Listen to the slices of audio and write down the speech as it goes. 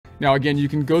Now, again, you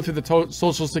can go through the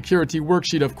Social Security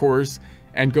worksheet, of course,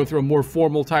 and go through a more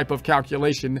formal type of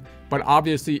calculation. But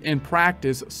obviously, in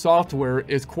practice, software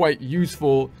is quite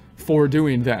useful for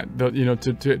doing that,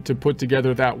 to put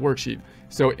together that worksheet.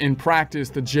 So in practice,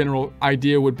 the general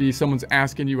idea would be someone's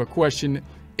asking you a question,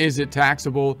 is it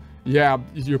taxable? Yeah,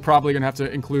 you're probably gonna have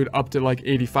to include up to like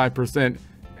 85%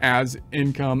 as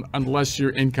income, unless your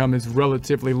income is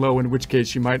relatively low, in which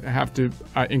case you might have to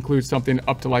include something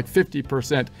up to like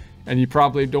 50%. And you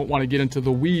probably don't want to get into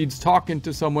the weeds talking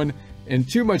to someone in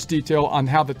too much detail on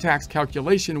how the tax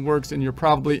calculation works, and you're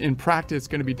probably in practice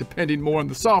going to be depending more on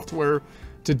the software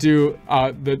to do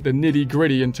the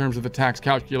nitty-gritty in terms of the tax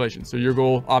calculation. So your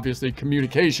goal, obviously,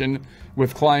 communication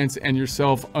with clients and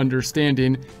yourself,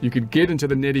 understanding. You could get into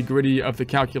the nitty-gritty of the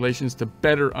calculations to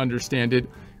better understand it,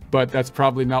 but that's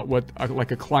probably not what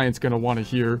like a client's going to want to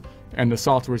hear, and the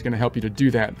software is going to help you to do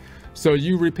that. So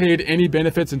you repaid any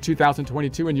benefits in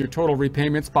 2022, and your total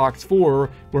repayments, box 4,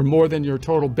 were more than your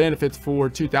total benefits for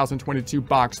 2022,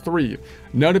 box 3.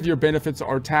 None of your benefits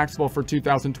are taxable for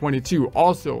 2022.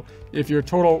 Also, if your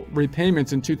total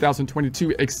repayments in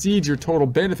 2022 exceed your total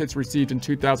benefits received in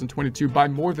 2022 by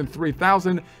more than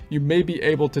 $3,000, you may be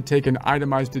able to take an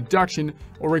itemized deduction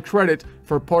or a credit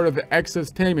for part of the excess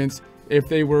payments if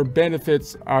they were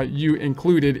benefits you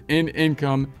included in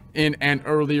income in an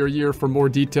earlier year. For more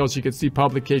details, you can see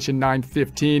publication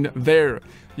 915 there.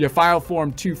 You file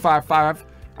form 255,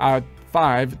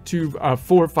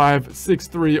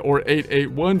 4563 or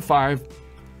 8815,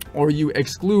 or you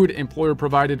exclude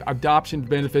employer-provided adoption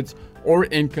benefits or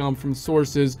income from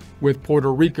sources with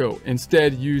Puerto Rico.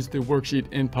 Instead, use the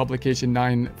worksheet in publication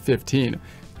 915.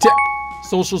 Tip: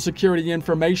 Social Security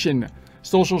information.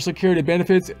 Social Security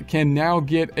benefits can now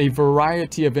get a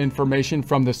variety of information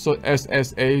from the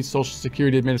SSA, Social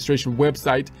Security Administration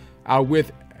website,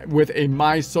 with a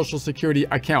My Social Security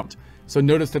account. So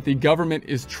notice that the government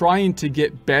is trying to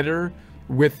get better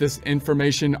with this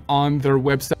information on their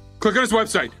website. Click on this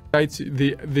website.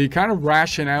 The kind of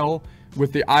rationale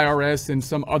with the IRS and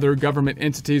some other government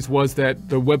entities was that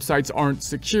the websites aren't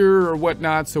secure or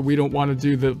whatnot, so we don't want to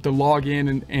do the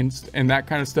login and that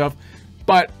kind of stuff.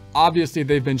 But obviously,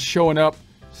 they've been showing up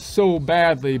so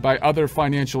badly by other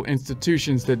financial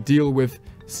institutions that deal with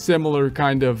similar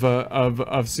kind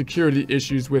of security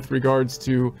issues with regards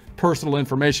to personal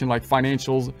information, like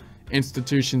financial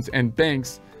institutions and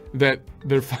banks, that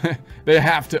they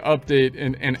have to update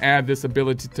and add this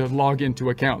ability to log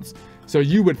into accounts. So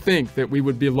you would think that we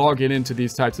would be logging into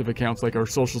these types of accounts, like our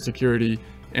Social Security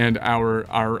and our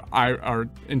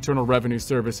Internal Revenue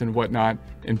Service and whatnot,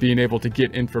 and being able to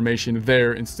get information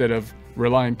there instead of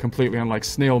relying completely on like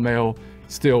snail mail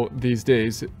still these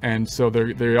days. And so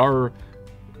they are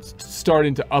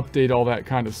starting to update all that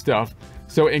kind of stuff.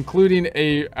 So including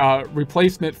a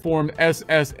replacement form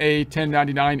SSA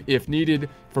 1099 if needed.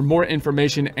 For more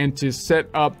information and to set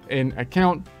up an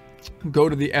account, go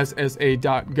to the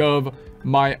ssa.gov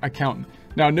My Accountant.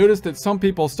 Now, notice that some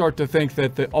people start to think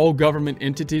that all government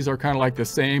entities are kind of like the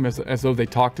same, as though they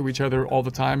talk to each other all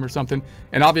the time or something.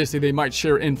 And obviously, they might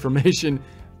share information,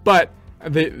 but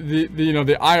the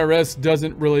IRS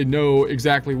doesn't really know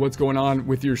exactly what's going on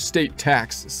with your state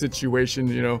tax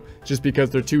situation, just because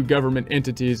they're two government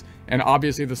entities. And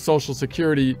obviously, the Social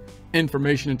Security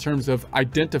information in terms of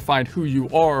identifying who you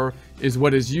are is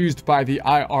what is used by the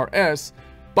IRS.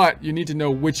 But you need to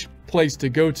know which place to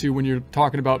go to when you're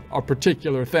talking about a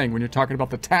particular thing. When you're talking about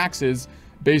the taxes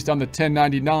based on the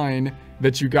 1099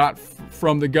 that you got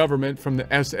from the government, from the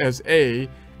SSA,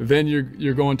 then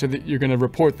you're going to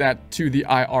report that to the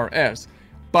IRS.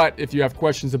 But if you have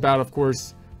questions about, of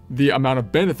course, the amount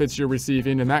of benefits you're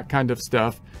receiving and that kind of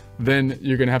stuff, then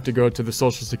you're going to have to go to the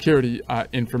Social Security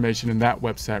information in that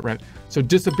website, right? So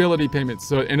disability payments.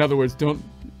 So in other words,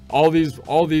 all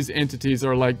these entities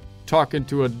are like talking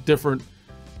to a different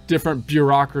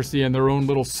bureaucracy in their own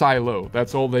little silo.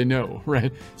 That's all they know,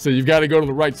 right? So you've got to go to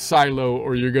the right silo,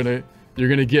 or you're gonna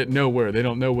get nowhere. They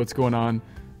don't know what's going on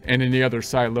in any other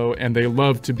silo, and they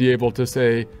love to be able to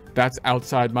say that's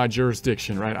outside my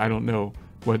jurisdiction, right? I don't know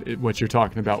what you're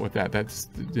talking about with that. That's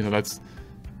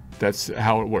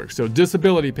how it works. So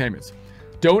disability payments.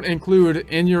 Don't include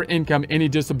in your income any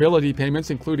disability payments,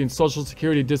 including Social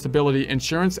Security Disability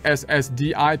Insurance,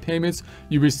 SSDI payments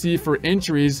you receive for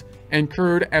injuries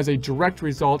incurred as a direct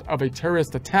result of a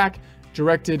terrorist attack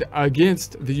directed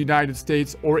against the United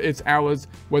States or its allies,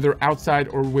 whether outside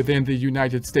or within the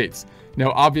United States.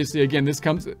 Now, obviously, again, this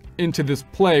comes into this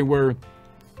play where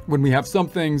when we have some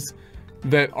things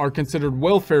that are considered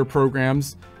welfare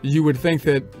programs, you would think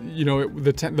that,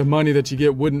 the money that you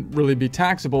get wouldn't really be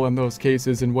taxable in those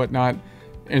cases and whatnot.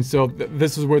 And so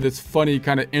this is where this funny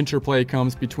kind of interplay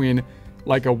comes between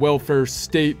like a welfare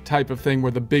state type of thing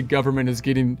where the big government is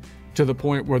getting to the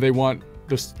point where they want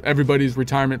everybody's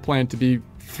retirement plan to be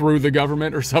through the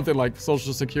government, or something like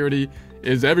Social Security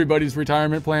is everybody's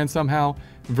retirement plan somehow,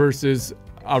 versus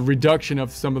a reduction of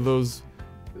some of those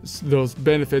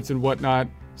benefits and whatnot,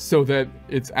 so that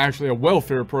it's actually a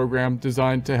welfare program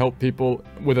designed to help people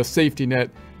with a safety net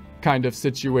kind of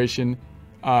situation.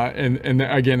 And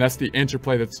again, that's the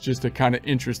interplay. That's just a kind of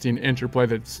interesting interplay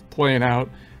that's playing out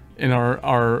in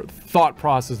our thought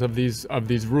process of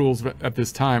these rules at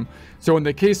this time. So in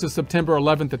the case of September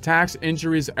 11th attacks,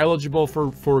 injuries eligible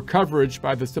for coverage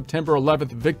by the September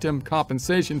 11th Victim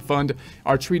Compensation Fund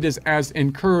are treated as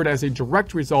incurred as a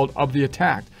direct result of the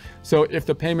attack. So if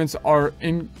the payments are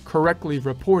incorrectly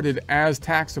reported as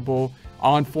taxable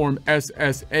on Form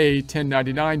SSA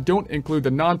 1099, don't include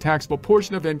the non-taxable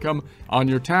portion of income on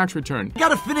your tax return. You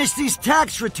gotta finish these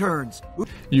tax returns.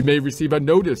 You may receive a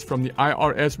notice from the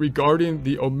IRS regarding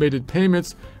the omitted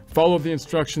payments. Follow the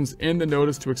instructions in the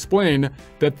notice to explain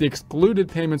that the excluded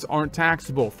payments aren't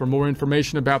taxable. For more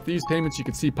information about these payments, you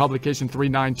can see publication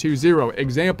 3920.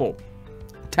 Example,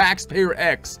 taxpayer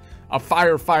X, a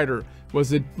firefighter,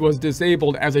 was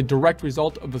disabled as a direct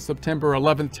result of the September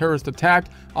 11th terrorist attack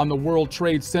on the World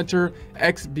Trade Center.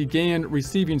 X began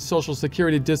receiving Social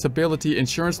Security Disability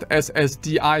Insurance,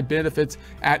 SSDI benefits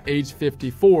at age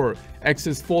 54.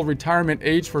 X's full retirement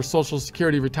age for Social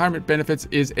Security retirement benefits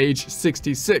is age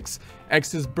 66.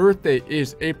 X's birthday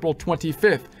is April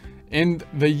 25th. In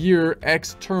the year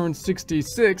X turned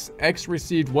 66, X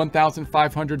received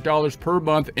 $1,500 per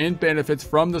month in benefits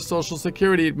from the Social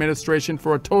Security Administration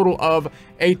for a total of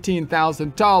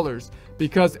 $18,000.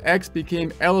 Because X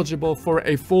became eligible for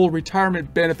a full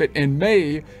retirement benefit in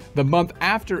May, the month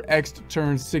after X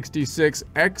turns 66,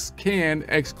 X can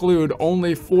exclude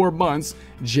only 4 months,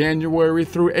 January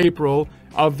through April,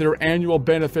 of their annual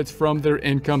benefits from their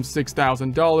income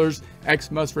 $6,000.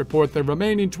 X must report the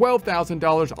remaining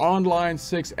 $12,000 on line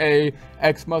 6A.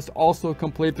 X must also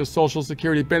complete the Social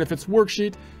Security benefits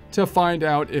worksheet to find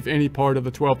out if any part of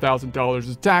the $12,000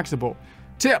 is taxable.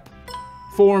 Tip: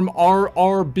 Form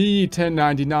RRB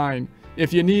 1099.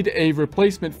 If you need a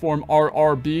replacement form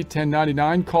RRB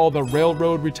 1099, call the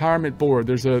Railroad Retirement Board.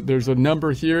 There's a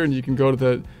number here, and you can go to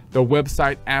the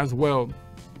website as well.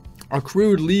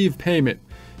 Accrued leave payment.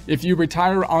 If you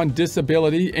retire on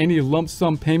disability, any lump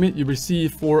sum payment you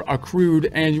receive for accrued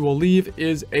annual leave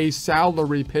is a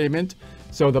salary payment.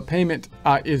 So the payment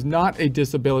is not a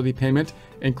disability payment.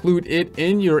 Include it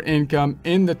in your income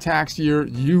in the tax year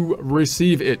you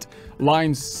receive it.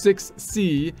 Line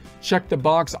 6C, check the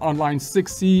box on line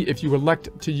 6C if you elect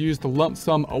to use the lump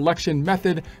sum election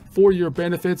method for your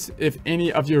benefits. If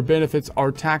any of your benefits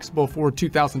are taxable for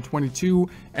 2022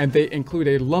 and they include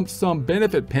a lump sum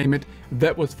benefit payment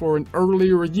that was for an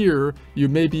earlier year, you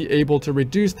may be able to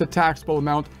reduce the taxable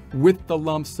amount with the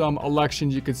lump sum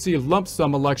election. You can see lump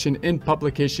sum election in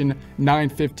publication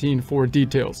 915 for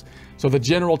details. So the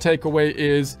general takeaway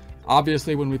is,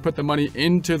 obviously, when we put the money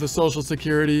into the Social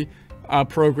Security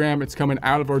program, it's coming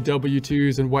out of our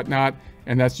W-2s and whatnot,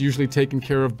 and that's usually taken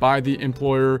care of by the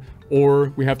employer,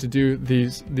 or we have to do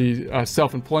the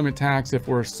self-employment tax if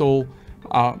we're a sole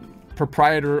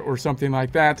proprietor or something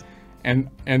like that, and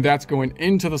that's going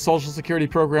into the Social Security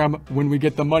program. When we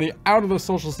get the money out of the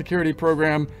Social Security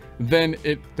program, then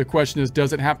the question is,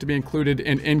 does it have to be included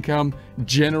in income?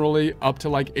 Generally, up to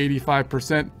like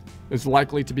 85% is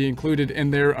likely to be included in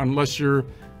there, unless your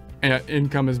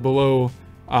income is below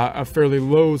a fairly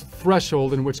low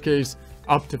threshold, in which case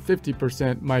up to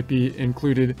 50% might be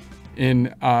included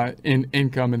in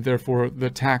income, and therefore the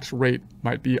tax rate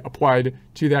might be applied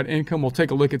to that income. We'll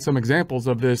take a look at some examples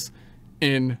of this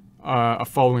in a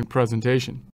following presentation.